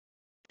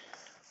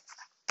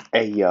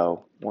Hey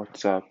yo,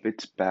 what's up?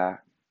 It's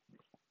back.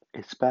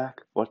 It's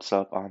back. What's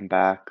up? I'm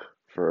back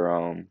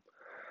for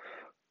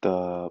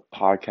the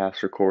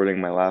podcast recording.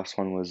 My last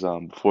one was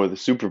before the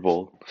Super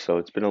Bowl, so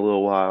it's been a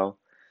little while.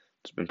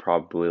 It's been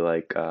probably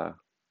like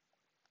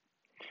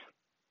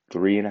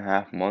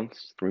 3.5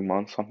 months, 3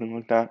 months, something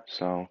like that.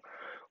 So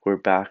we're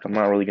back. I'm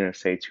not really gonna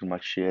say too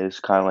much yet. It's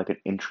kind of like an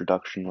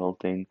introduction little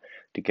thing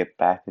to get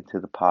back into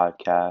the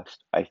podcast.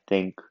 I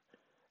think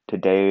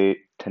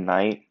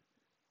tonight,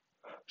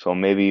 so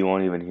maybe you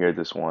won't even hear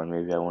this one.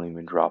 Maybe I won't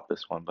even drop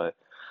this one, but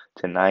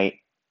tonight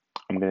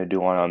I'm gonna do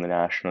one on the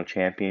national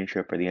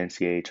championship or the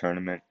NCAA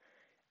tournament,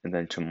 and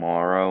then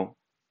tomorrow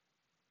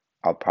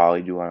I'll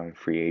probably do one on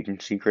free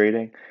agency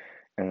grading.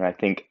 And I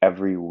think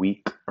every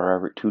week or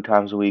every 2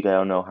 times a week, I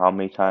don't know how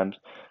many times,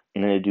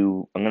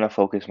 I'm gonna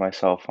focus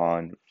myself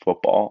on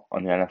football,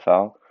 on the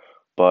NFL.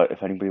 But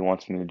if anybody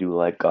wants me to do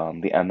like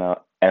the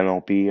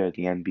MLB or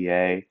the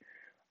NBA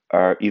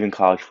or even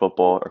college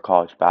football or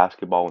college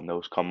basketball when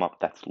those come up,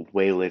 that's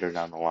way later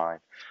down the line.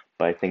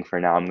 But I think for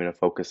now, I'm going to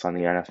focus on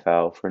the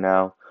NFL for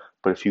now.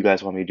 But if you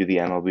guys want me to do the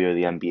MLB or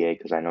the NBA,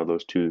 because I know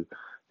those two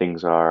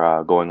things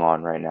are going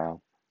on right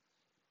now,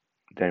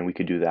 then we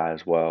could do that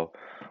as well.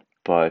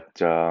 But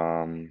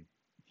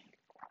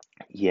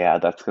yeah,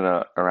 that's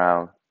gonna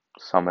around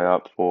sum it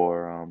up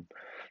for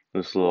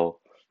this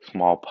little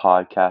small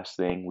podcast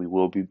thing. We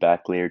will be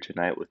back later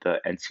tonight with the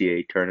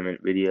NCAA tournament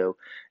video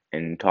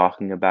and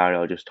talking about it.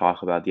 I'll just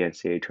talk about the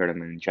NCAA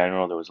tournament in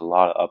general. There was a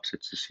lot of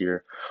upsets this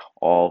year,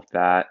 all of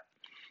that.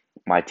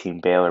 My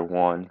team Baylor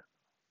won.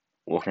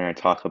 We're gonna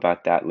talk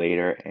about that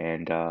later,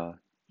 and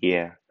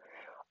yeah,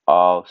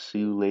 I'll see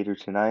you later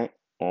tonight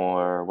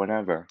or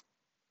whenever.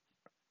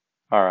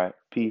 All right,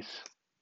 peace.